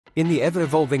In the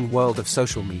ever-evolving world of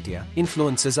social media,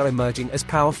 influencers are emerging as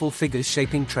powerful figures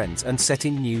shaping trends and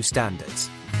setting new standards.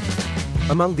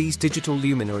 Among these digital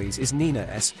luminaries is Nina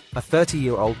S., a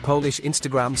 30-year-old Polish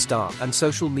Instagram star and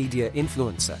social media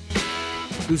influencer,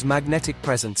 whose magnetic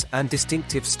presence and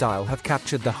distinctive style have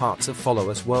captured the hearts of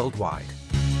followers worldwide.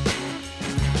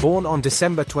 Born on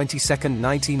December 22,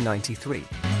 1993,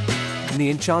 in the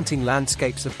enchanting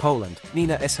landscapes of Poland,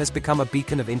 Nina S. has become a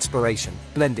beacon of inspiration,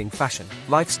 blending fashion,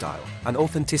 lifestyle, and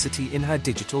authenticity in her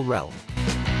digital realm.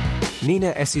 Nina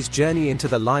S.'s journey into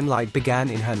the limelight began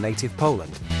in her native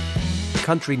Poland, a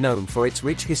country known for its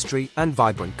rich history and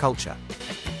vibrant culture.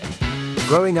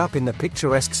 Growing up in the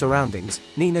picturesque surroundings,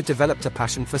 Nina developed a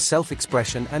passion for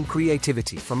self-expression and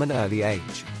creativity from an early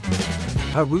age.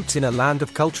 Her roots in a land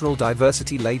of cultural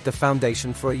diversity laid the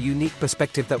foundation for a unique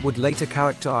perspective that would later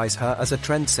characterize her as a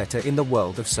trendsetter in the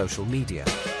world of social media.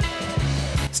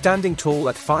 Standing tall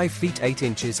at 5 feet 8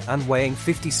 inches and weighing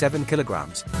 57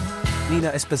 kilograms, Nina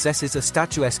S. possesses a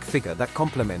statuesque figure that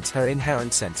complements her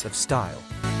inherent sense of style.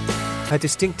 Her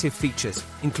distinctive features,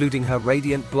 including her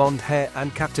radiant blonde hair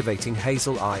and captivating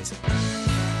hazel eyes,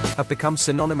 have become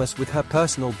synonymous with her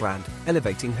personal brand,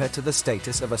 elevating her to the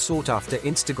status of a sought-after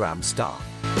Instagram star.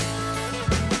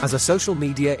 As a social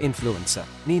media influencer,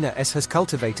 Nina S. has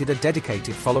cultivated a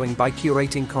dedicated following by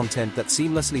curating content that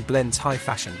seamlessly blends high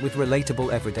fashion with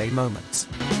relatable everyday moments.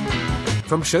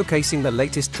 From showcasing the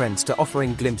latest trends to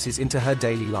offering glimpses into her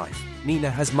daily life, Nina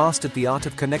has mastered the art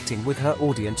of connecting with her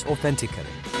audience authentically.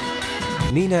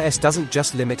 Nina S. doesn't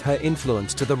just limit her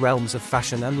influence to the realms of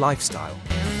fashion and lifestyle.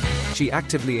 She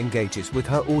actively engages with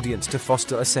her audience to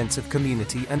foster a sense of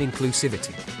community and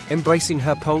inclusivity. Embracing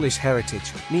her Polish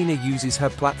heritage, Nina uses her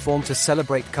platform to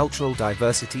celebrate cultural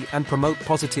diversity and promote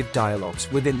positive dialogues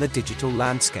within the digital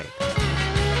landscape.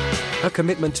 Her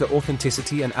commitment to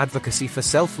authenticity and advocacy for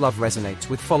self-love resonates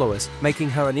with followers, making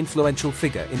her an influential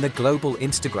figure in the global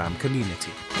Instagram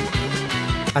community.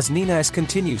 As Nina S.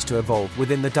 continues to evolve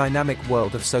within the dynamic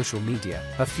world of social media,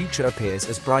 her future appears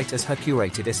as bright as her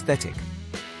curated aesthetic.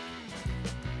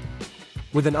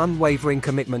 With an unwavering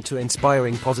commitment to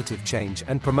inspiring positive change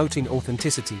and promoting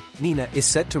authenticity, Nina is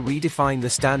set to redefine the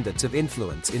standards of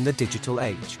influence in the digital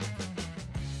age.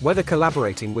 Whether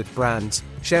collaborating with brands,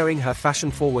 sharing her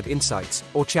fashion-forward insights,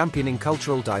 or championing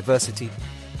cultural diversity,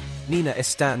 Nina S.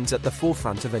 stands at the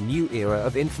forefront of a new era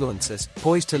of influencers,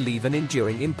 poised to leave an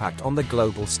enduring impact on the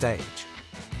global stage.